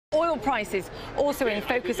Oil prices also in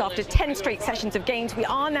focus after 10 straight sessions of gains. We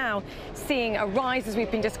are now seeing a rise, as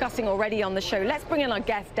we've been discussing already on the show. Let's bring in our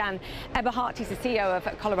guest, Dan Eberhart. He's the CEO of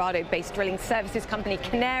Colorado-based drilling services company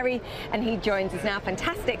Canary, and he joins us now.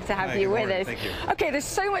 Fantastic to have you with us. Thank you. Okay, there's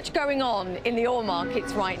so much going on in the oil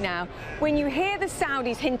markets right now. When you hear the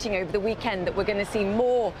Saudis hinting over the weekend that we're going to see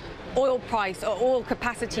more oil price or oil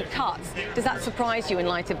capacity cuts, does that surprise you in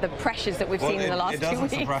light of the pressures that we've seen in the last 2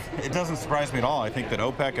 weeks? It doesn't surprise me at all. I think that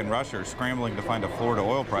OPEC and Russia are scrambling to find a floor to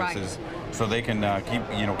oil prices, so they can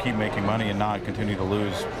keep making money and not continue to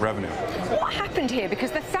lose revenue. What happened here?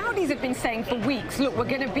 Because the Saudis have been saying for weeks, look, we're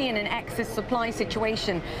going to be in an excess supply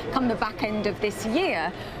situation come the back end of this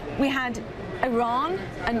year. We had Iran,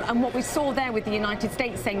 and what we saw there with the United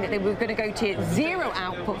States saying that they were going to go to zero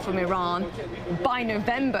output from Iran by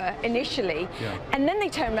November initially, and then they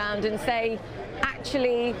turn around and say,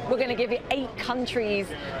 actually, we're going to give 8 countries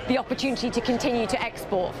the opportunity to continue to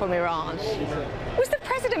export from Iran. Was the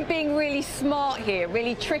president being really smart here,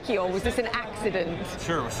 really tricky, or was this an accident?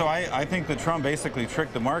 Sure. So I think that Trump basically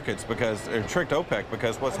tricked the markets tricked OPEC,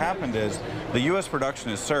 because what's happened is the U.S.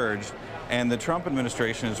 production has surged, and the Trump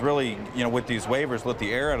administration is really, with these waivers, let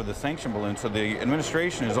the air out of the sanction balloon. So the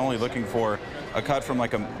administration is only looking for a cut from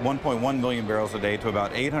like 1.1 million barrels a day to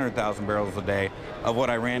about 800,000 barrels a day of what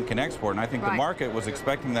Iran can export. And I think the market was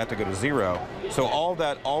expecting that to go to zero. So all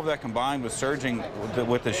of that combined with surging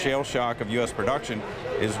with the shale shock of U.S. production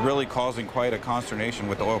is really causing quite a consternation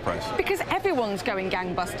with the oil price. Because everyone's going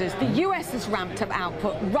gangbusters. The U.S. has ramped up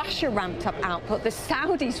output, Russia ramped up output, the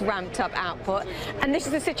Saudis ramped up output, and this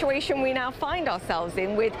is the situation we now find ourselves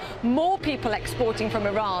in, with more people exporting from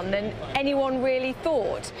Iran than anyone really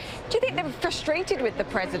thought. Do you think they're frustrated with the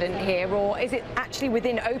president here, or is it actually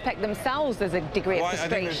within OPEC themselves there's a degree of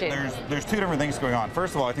frustration? I think there's 2 different things going on.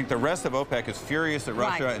 First of all, I think the rest of OPEC is furious at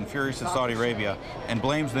Russia and furious at Saudi Arabia and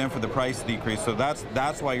blames them for the price decrease. So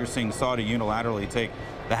that's why you're seeing Saudi unilaterally take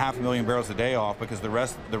the 500,000 barrels a day off, because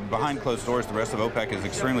behind closed doors, the rest of OPEC is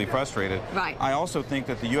extremely frustrated. I also think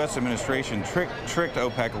that the U.S. administration tricked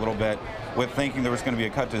OPEC a little bit with thinking there was going to be a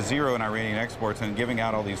cut to zero in Iranian exports and giving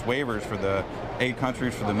out all these waivers for the 8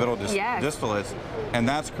 countries for the middle distillates, and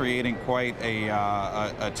that's creating quite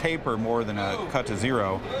a taper more than a cut to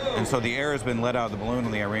zero. And so the air has been let out of the balloon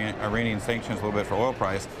on the Iranian sanctions a little bit for oil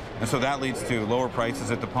price, and so that leads to lower prices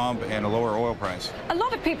at the pump and a lower oil price. A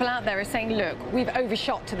lot of people out there are saying, look, we've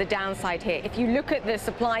overshot to the downside here. If you look at the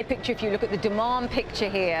supply picture, if you look at the demand picture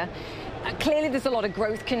here, clearly there's a lot of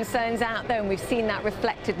growth concerns out there, and we've seen that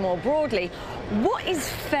reflected more broadly. What is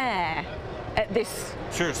fair at this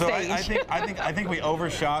stage? So I think we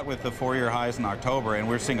overshot with the 4-year highs in October, and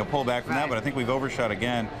we're seeing a pullback from that, but I think we've overshot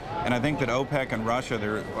again, and I think that OPEC and Russia,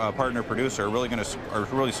 their partner producer, are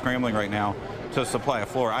really scrambling right now to supply a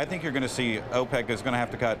floor. I think you're going to see OPEC is going to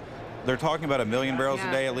have to cut. They're talking about 1 million barrels a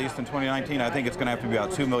day, at least in 2019. I think it's going to have to be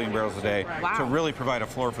about 2 million barrels a day to really provide a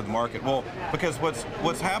floor for the market. Well, because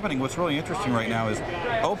what's happening, what's really interesting right now is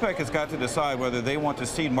OPEC has got to decide whether they want to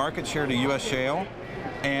cede market share to U.S. shale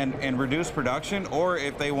and reduce production, or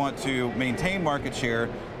if they want to maintain market share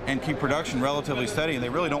and keep production relatively steady, and they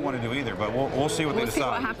really don't want to do either, but we'll see what they decide. We'll see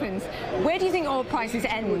what happens. Where do you think oil prices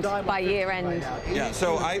end by year end? Yeah,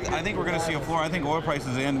 so I think we're going to see a floor. I think oil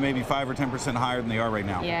prices end maybe 5 or 10% higher than they are right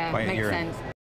now. Yeah, by makes year sense. end.